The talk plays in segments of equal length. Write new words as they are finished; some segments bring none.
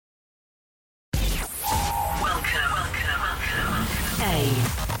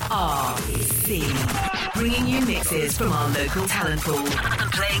RC, bringing you mixes from our local talent pool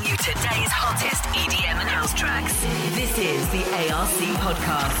and playing you today's hottest EDM and house tracks. This is the ARC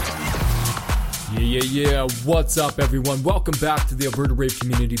Podcast. Yeah. What's up, everyone? Welcome back to the Alberta Rave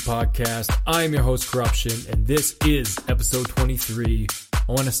Community Podcast. I'm your host, Corruption, and this is episode 23.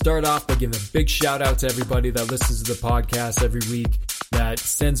 I want to start off by giving a big shout out to everybody that listens to the podcast every week, that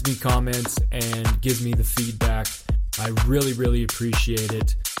sends me comments and gives me the feedback. I really appreciate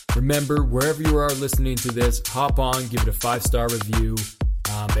it. Remember, wherever you are listening to this, hop on, give it a 5-star review.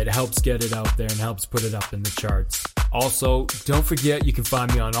 It helps get it out there and helps put it up in the charts. Also, don't forget you can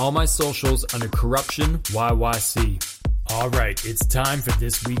find me on all my socials under Corruption YYC. Alright, it's time for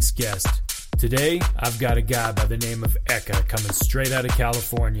this week's guest. Today, I've got a guy by the name of ECKA coming straight out of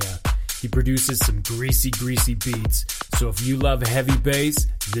California. He produces some greasy beats, so if you love heavy bass,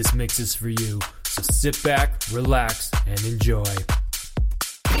 this mix is for you. So sit back, relax, and enjoy.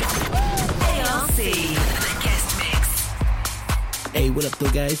 ARC, the guest mix. Hey, what up,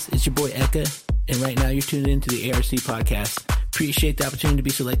 though, guys? It's your boy ECKA, and right now you're tuned into the ARC Podcast. Appreciate the opportunity to be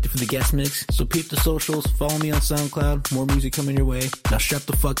selected for the guest mix, so peep the socials, follow me on SoundCloud, more music coming your way. Now strap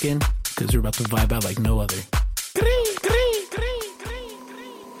the fuck in, because we're about to vibe out like no other.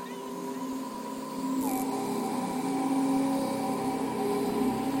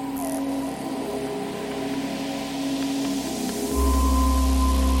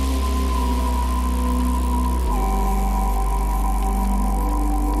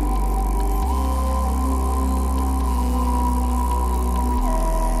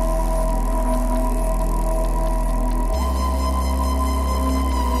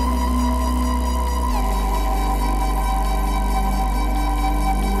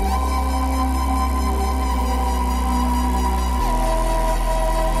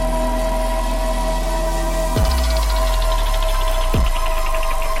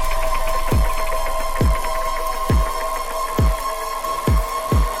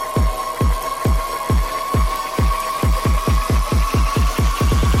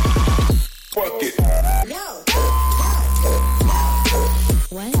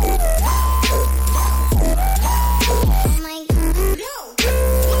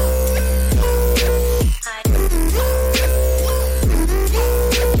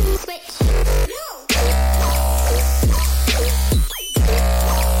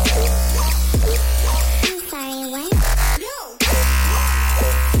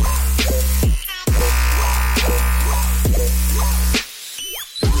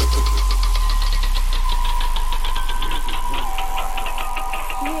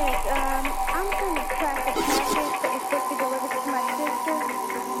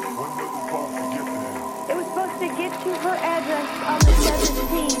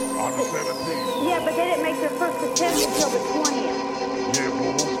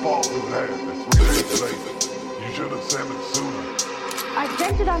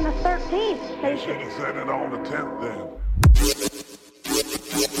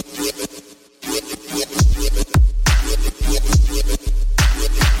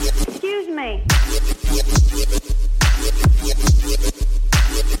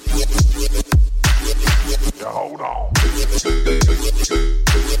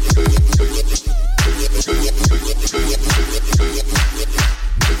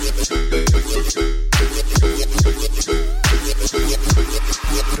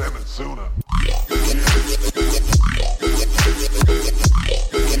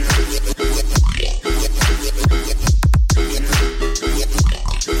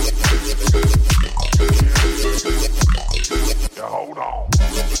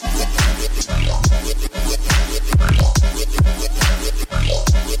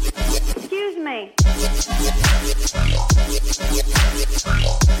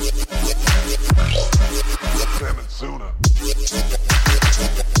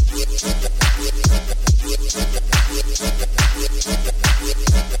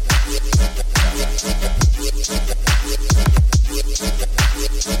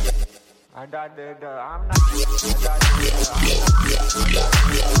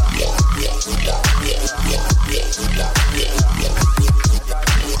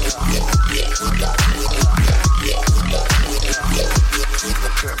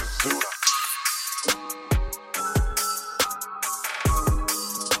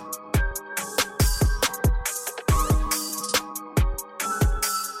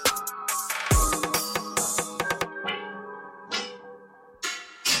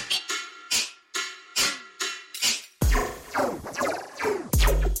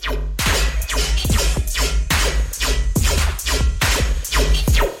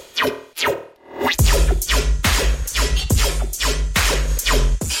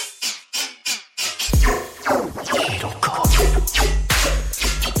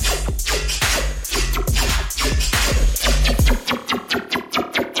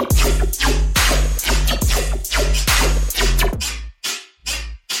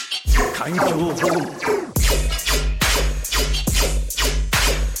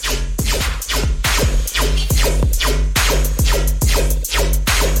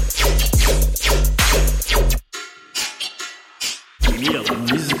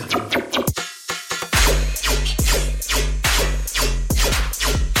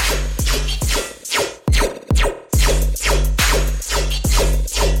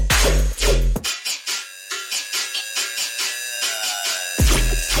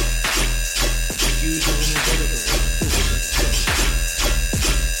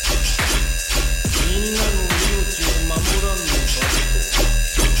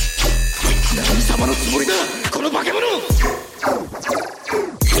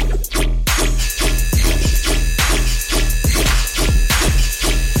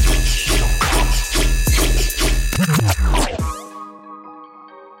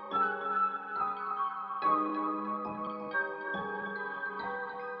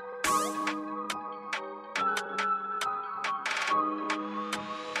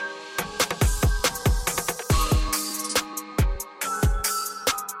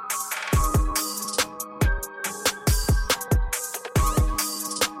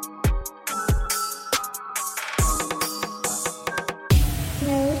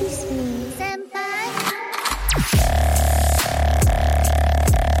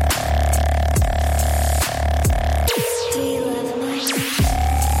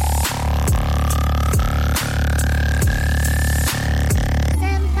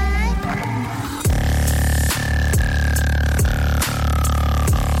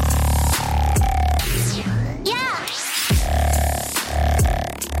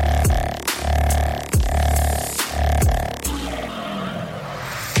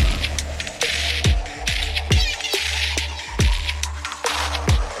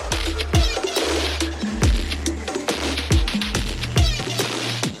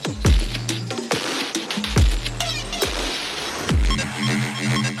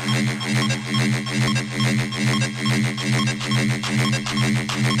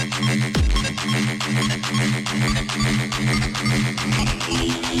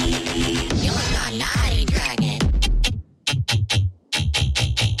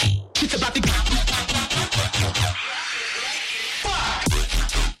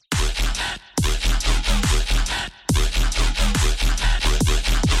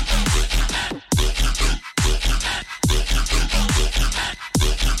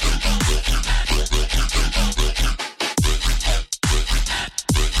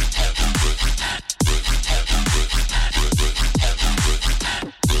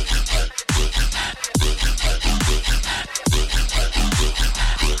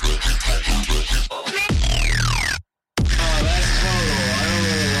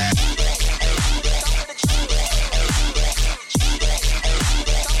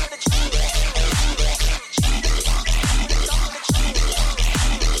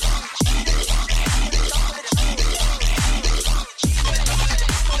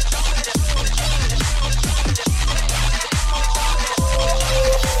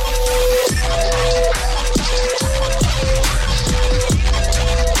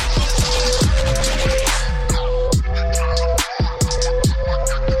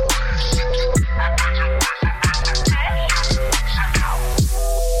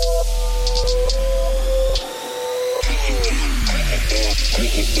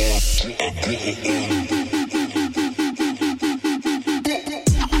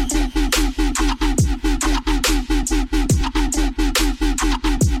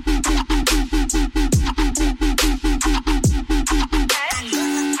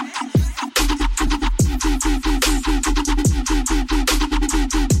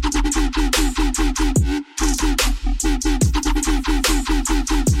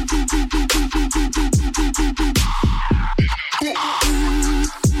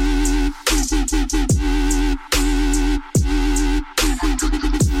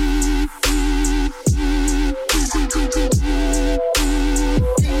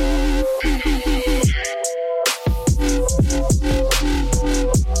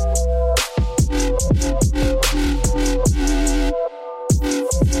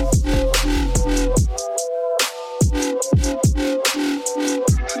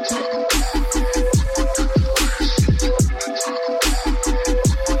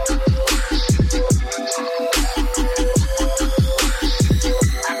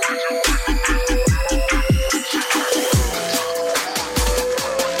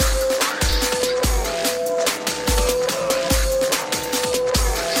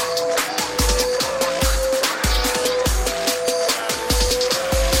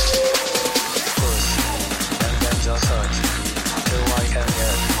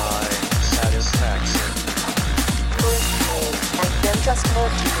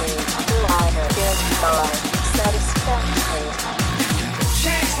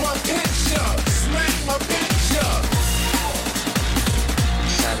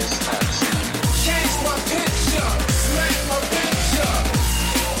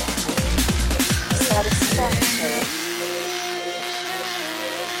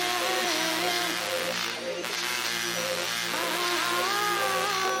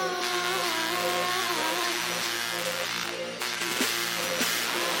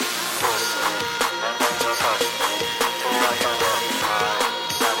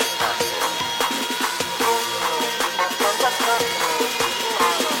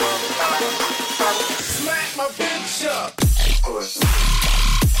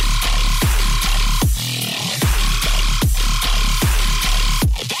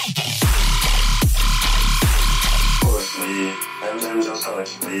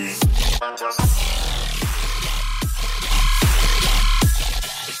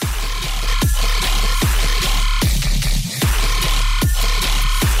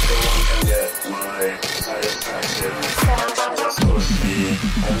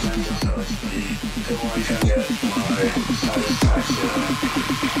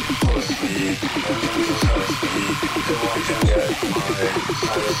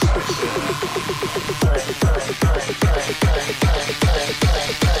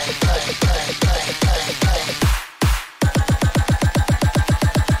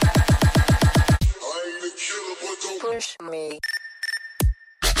 Push me.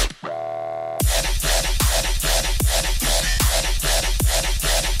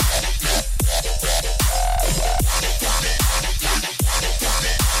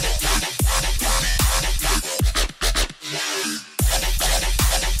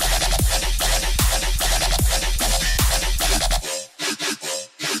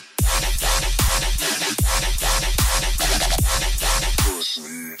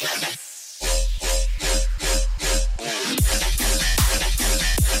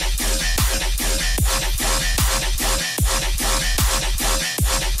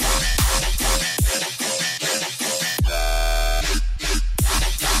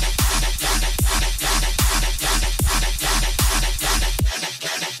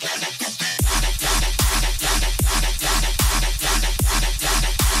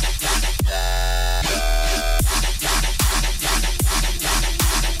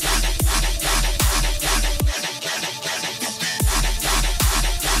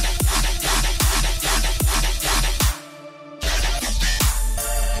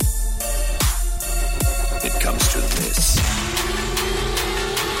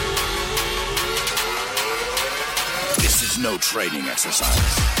 No training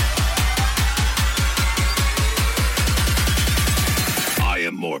exercise. I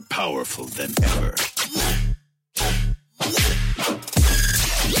am more powerful than ever.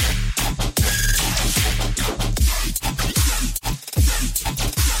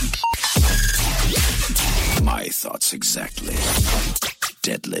 My thoughts exactly.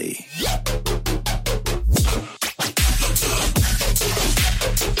 Deadly.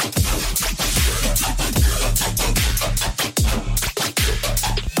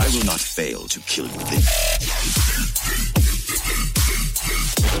 I will not fail to kill you this.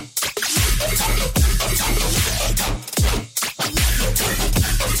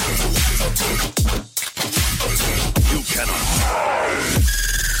 You cannot hide.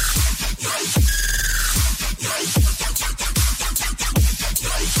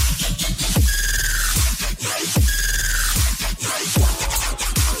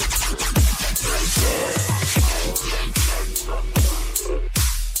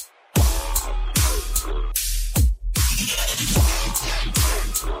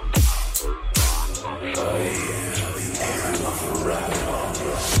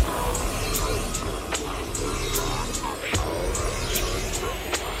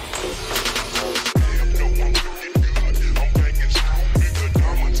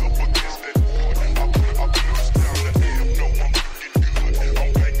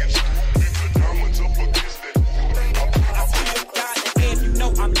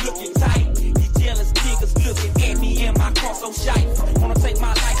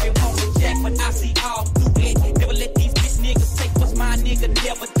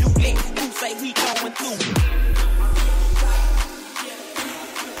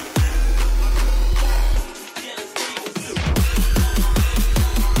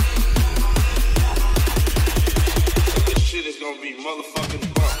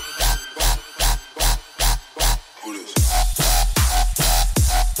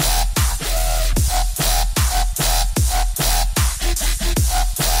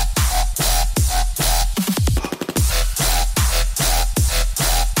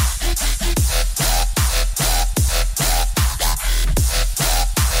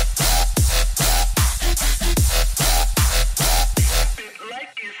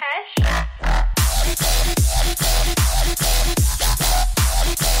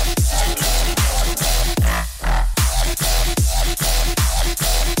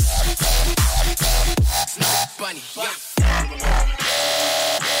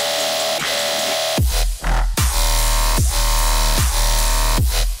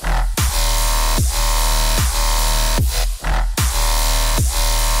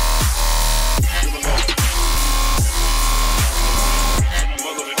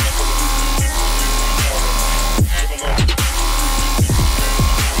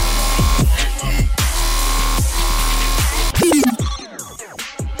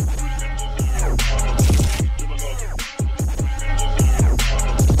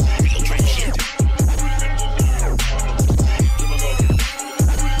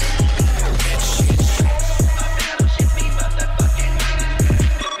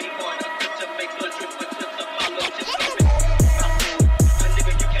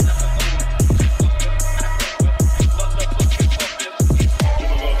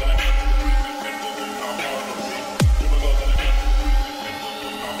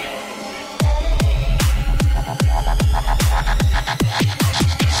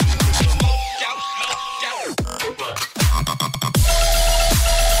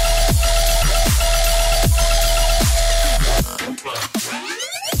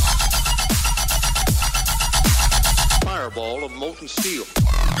 of molten steel.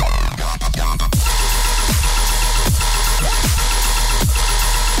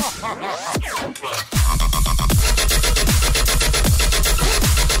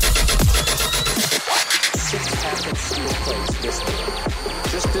 Steel plates this big.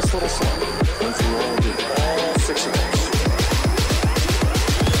 Just this little slug. Went through all six of those.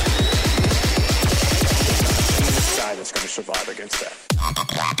 Who's the guy that's going to survive against that?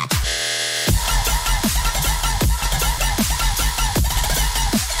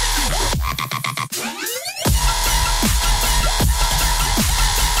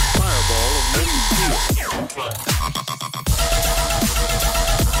 Fireball of molten steel.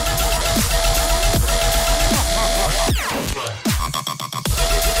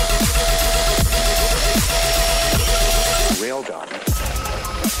 Railgun.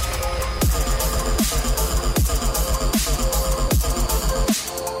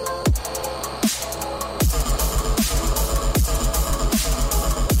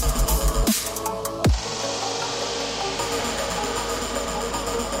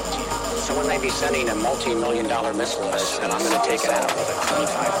 So when they be sending a multi-million-dollar missile list, and I'm going to take it out with a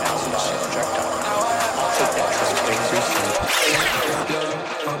 $25,000 projectile, I'll take that trust.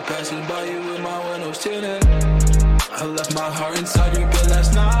 I'm passing by you with my windows tinted. I left my heart inside your bed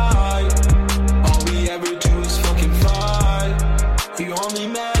last night. All we ever do is fucking fight. You only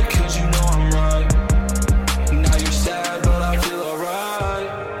mad cause you know I'm right. Now you're sad but I feel alright.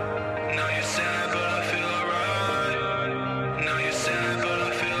 Now you're sad but I feel alright. Now you're sad but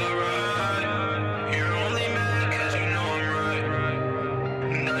I feel alright. You're only mad cause you know I'm right.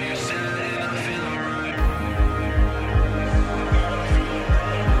 Now you're sad and I feel alright.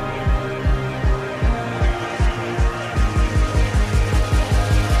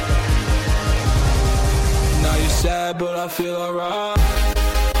 Sad, but I feel alright.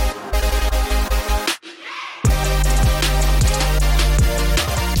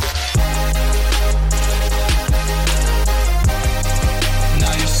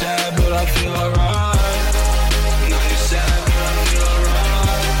 Now you're sad, but I feel alright. Now you're sad, but I feel alright.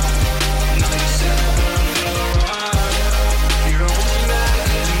 Now you're sad, but I feel alright. You're only mad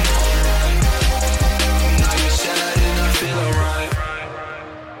 'cause you know I'm right. Now you're sad and I feel alright.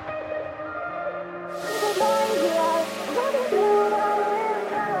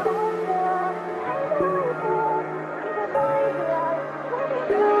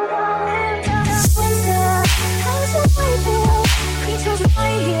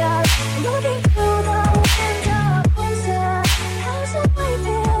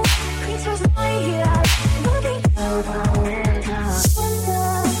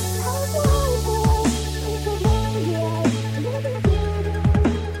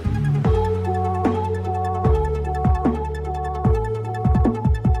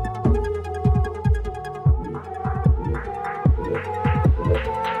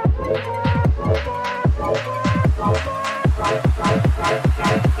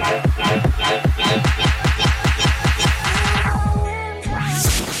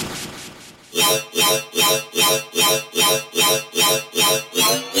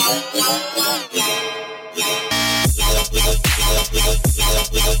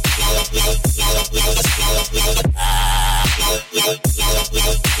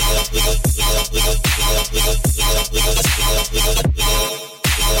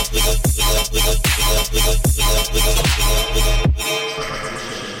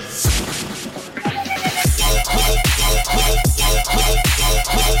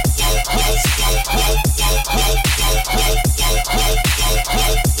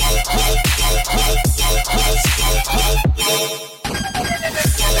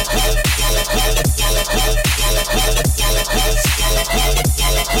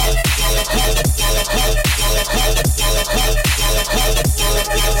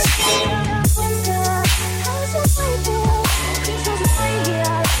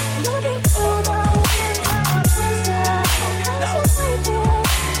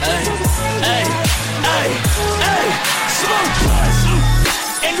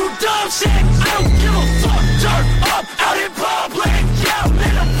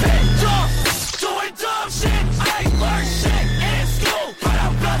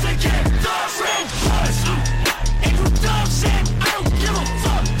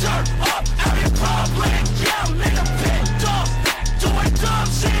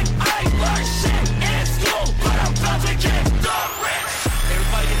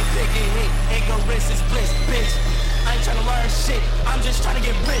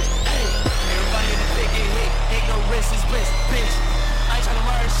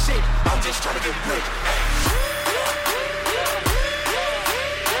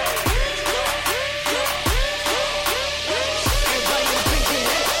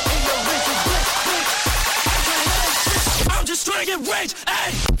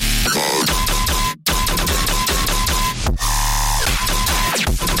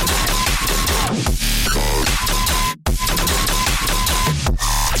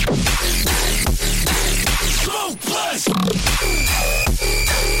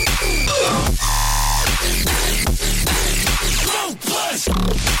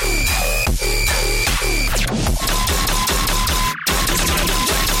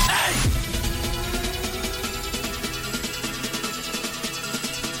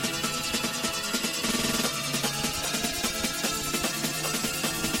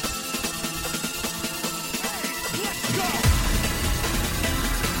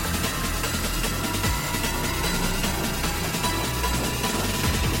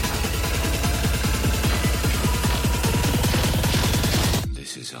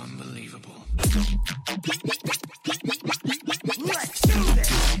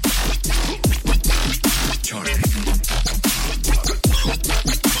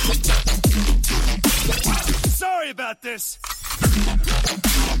 This.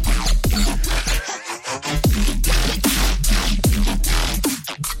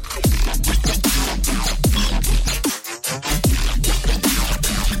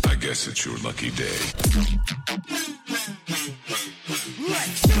 I guess it's your lucky day.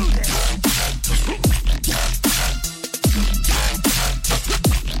 Let's do this.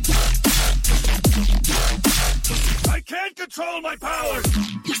 I can't control my powers.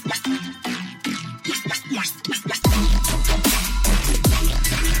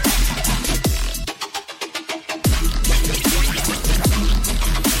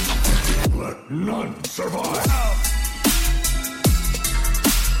 None survive.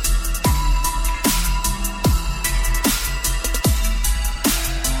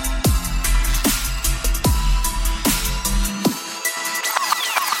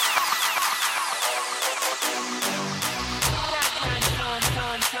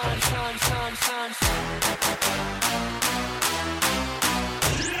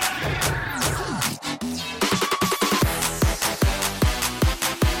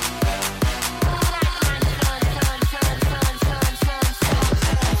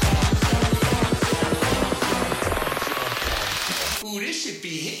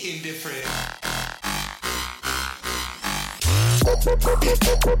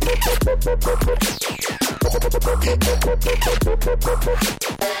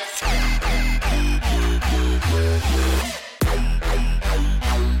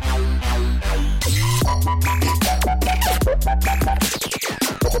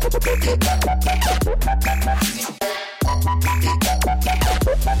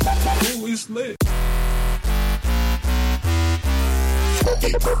 Always lit.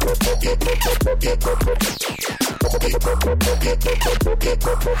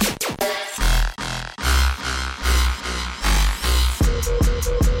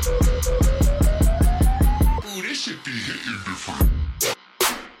 Ooh, this should be hitting different.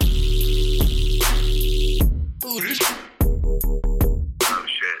 Ooh, this. Oh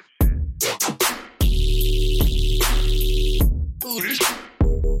shit. Ooh, this.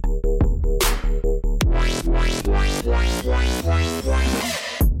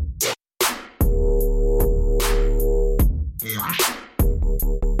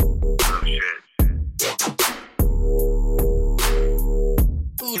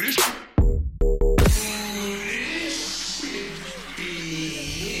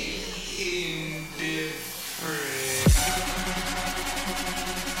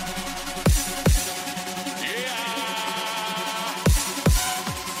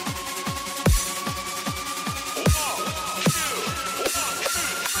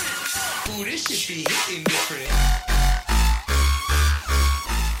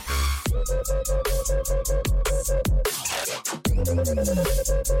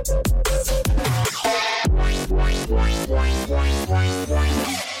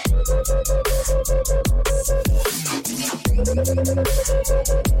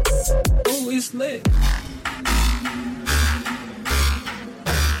 Always lit.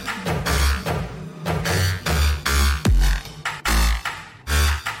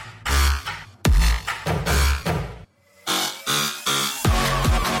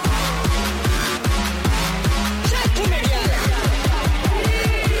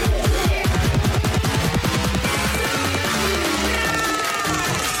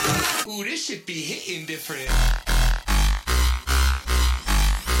 Ooh, this should be hitting different.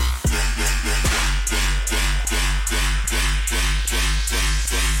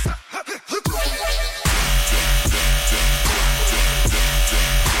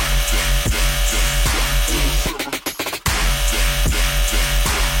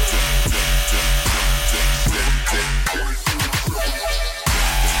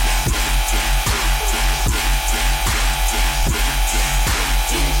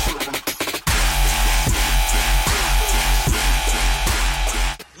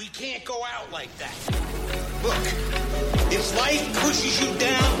 pushes you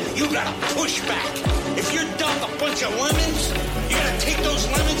down, you gotta push back. If you're dealt a bunch of lemons, you gotta take those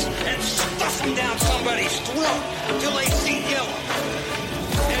lemons and stuff them down somebody's throat until they see yellow.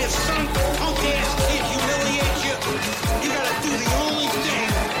 And if some punk-ass kid humiliates you, you gotta do the only thing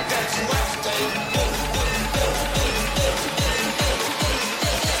that's left.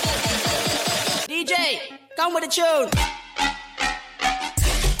 DJ, come with the tune.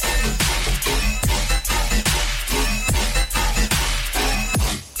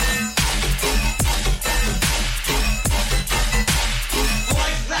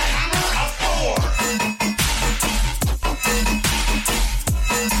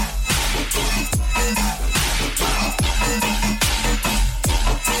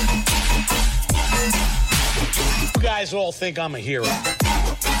 You guys all think I'm a hero.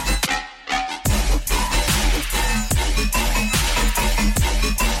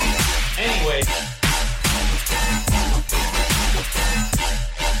 Anyway,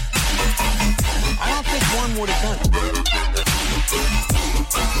 I don't think one would have done it.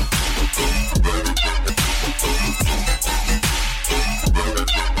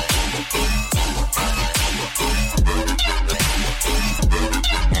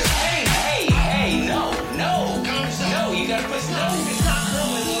 Hey, no, you gotta put no. It's not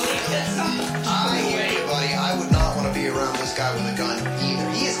that's something. I hear you, buddy. I would not want to be around this guy with a gun either.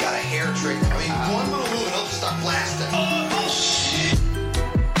 He has got a hair trick. I mean, one little move and he'll just start blasting. Oh, shit.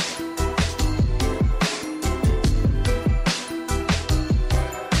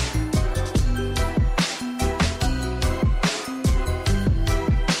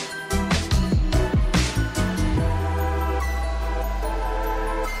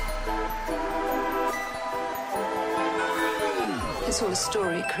 It's all a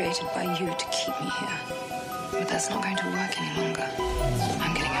story created by you to keep me here. But that's not going to work any longer.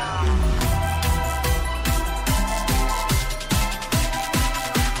 I'm getting out.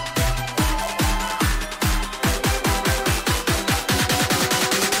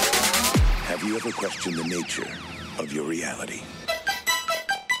 Have you ever questioned the nature of your reality?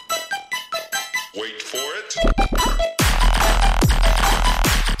 Wait for it.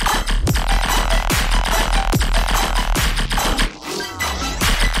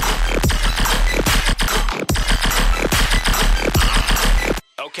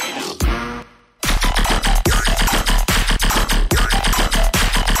 Okay, now.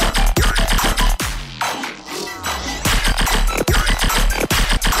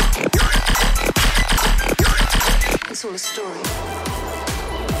 It's all a story.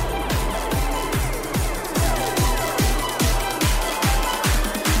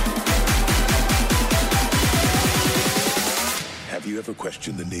 Have you ever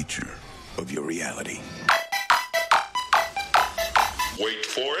questioned the nature of your reality? Wait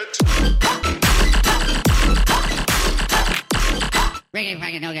for it. Reggae,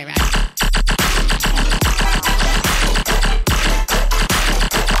 fucking okay, right?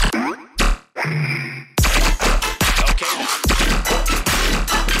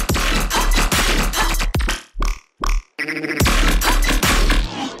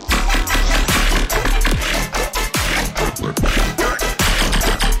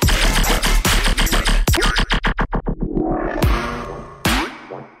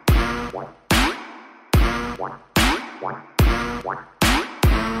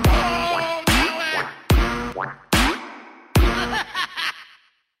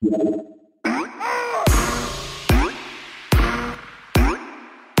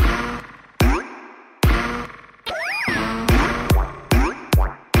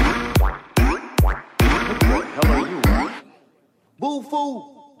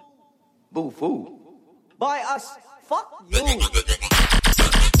 Boo-foo. By us. Fuck you.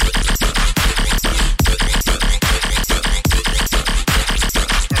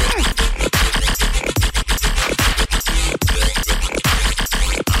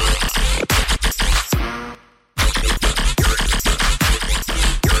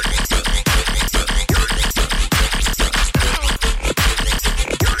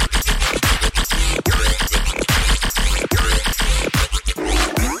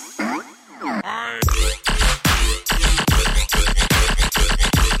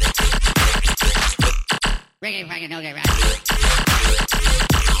 Reggae, fucking okay, right?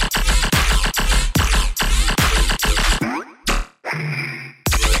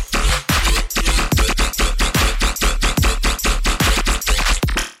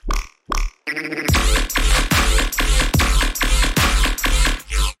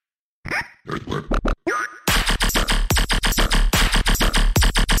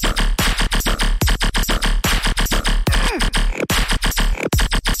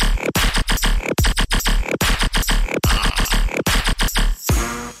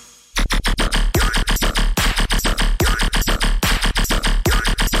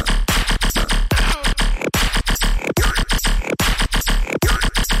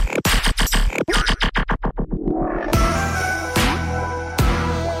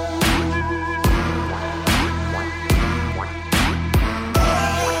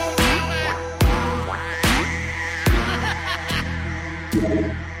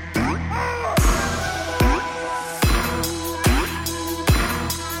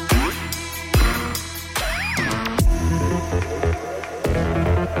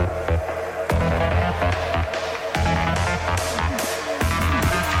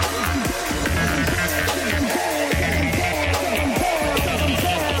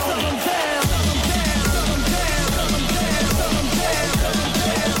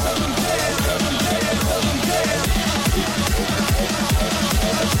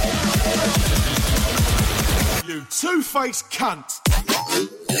 face cunt.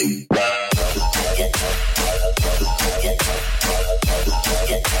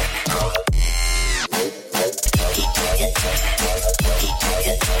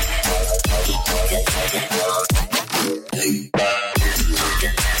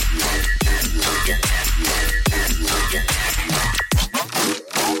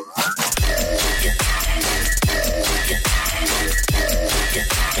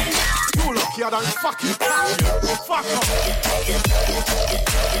 You're lucky I don't fucking touch you. Fuck off.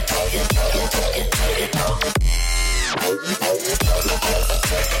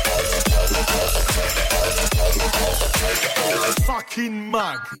 Fucking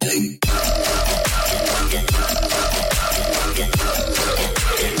mug.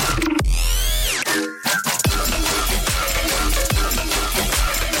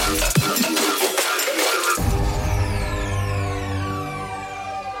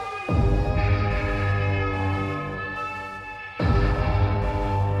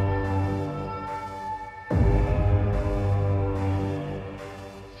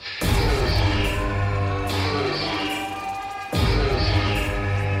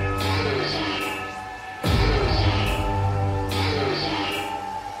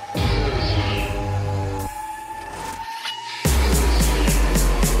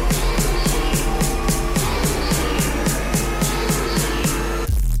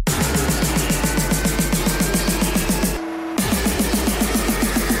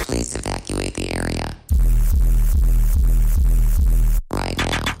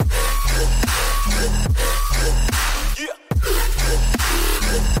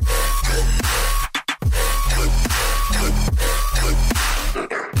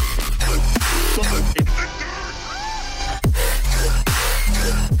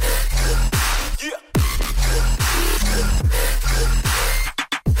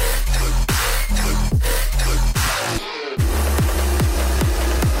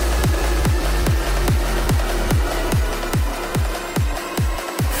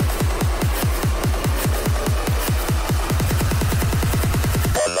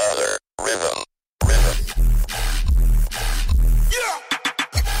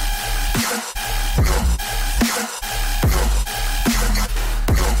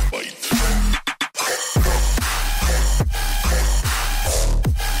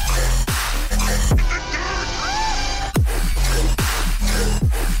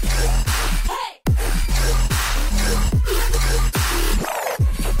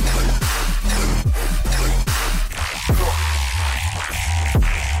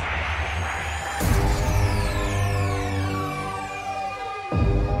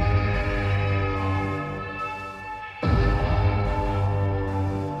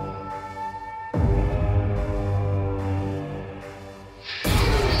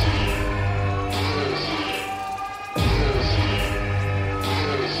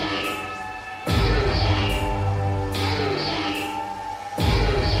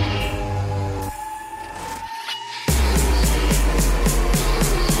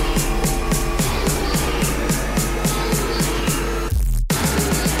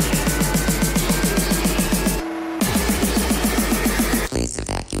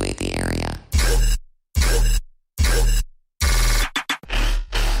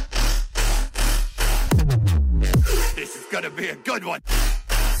 Gonna be a good one.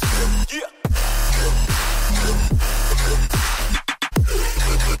 Yeah.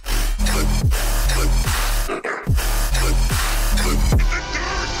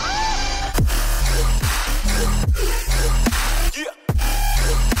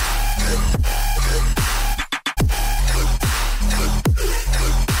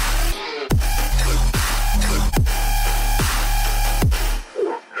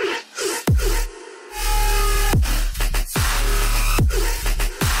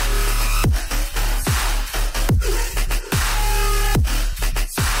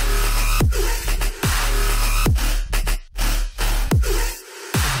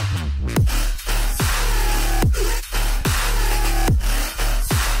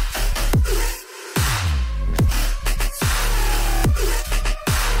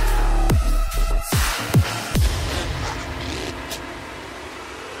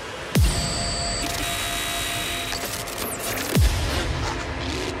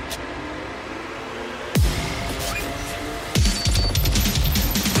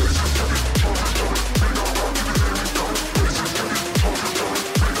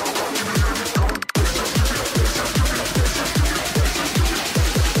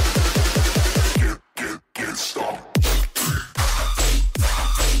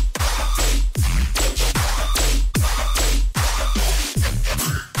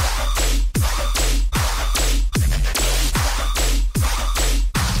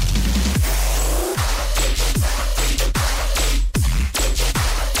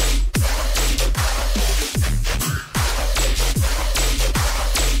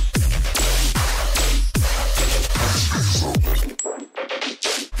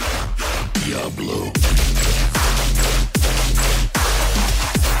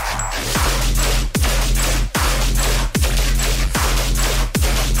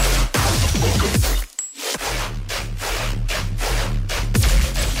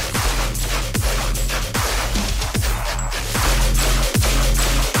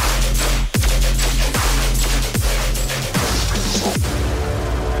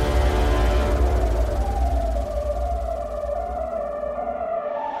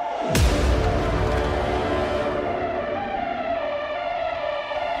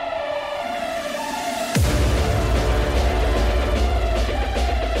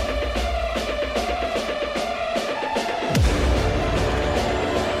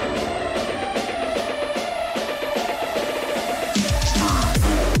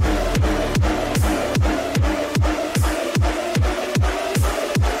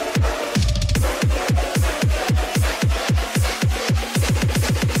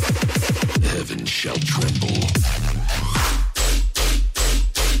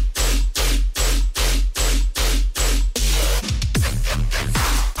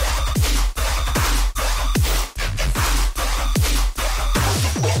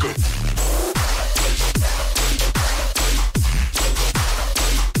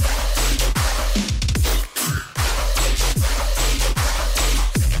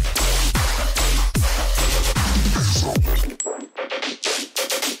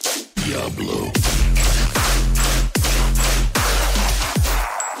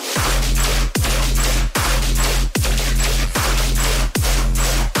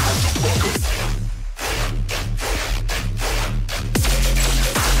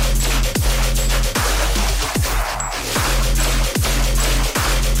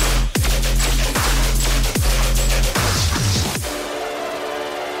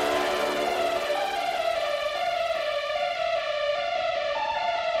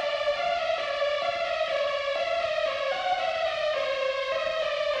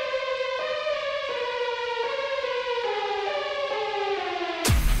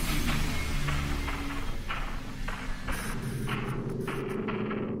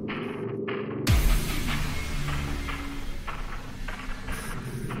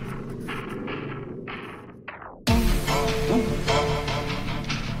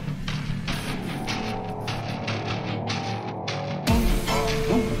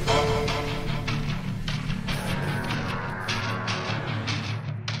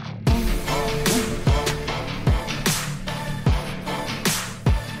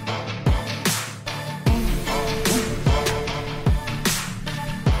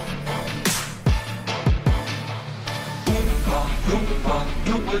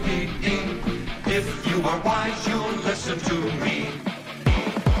 doody dee. If you are wise, you'll listen to me.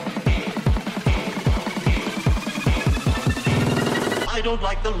 I don't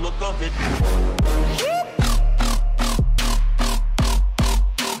like the look of it.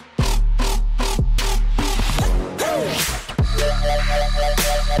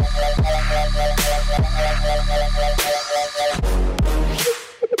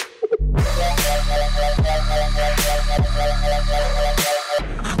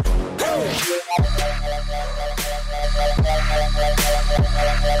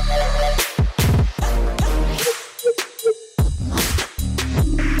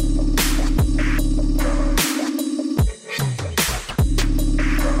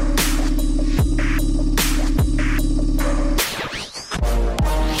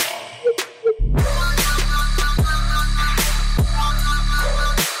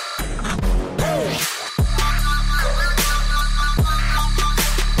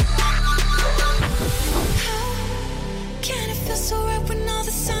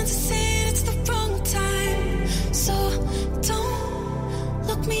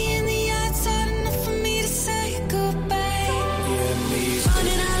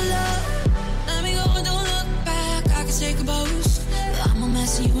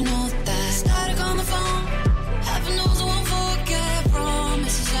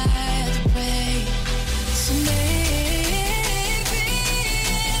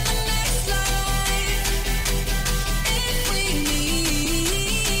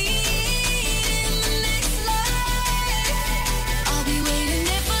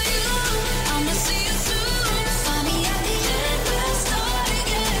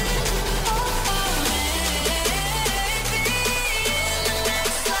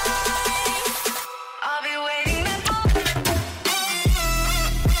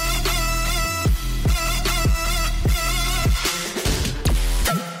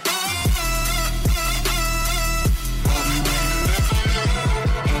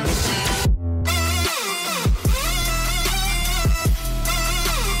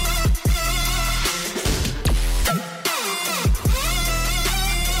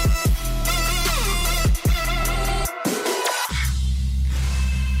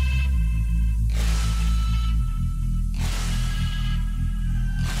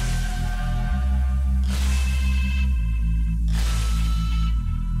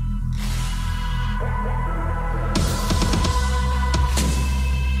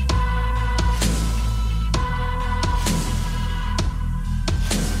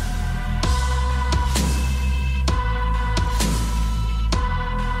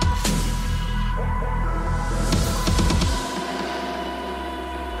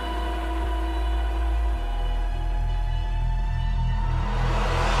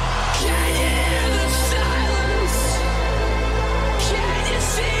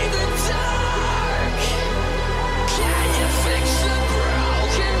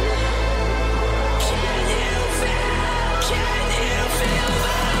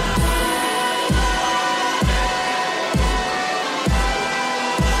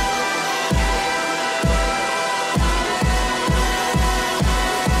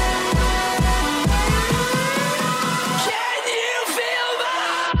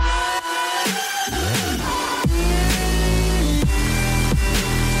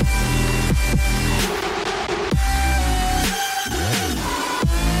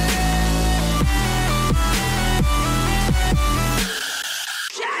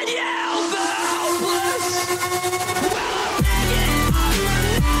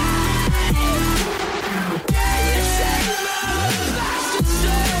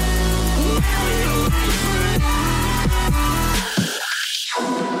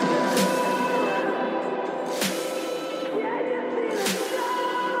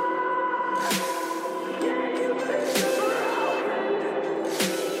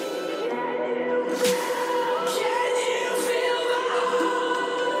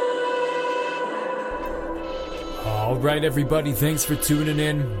 Alright everybody, thanks for tuning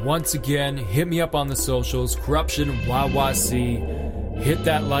in. Once again, hit me up on the socials, Corruption YYC. Hit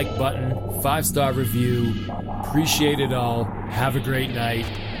that like button, 5-star review. Appreciate it all. Have a great night.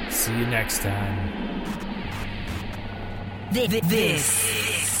 See you next time.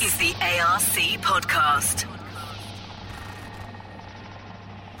 This is the ARC Podcast.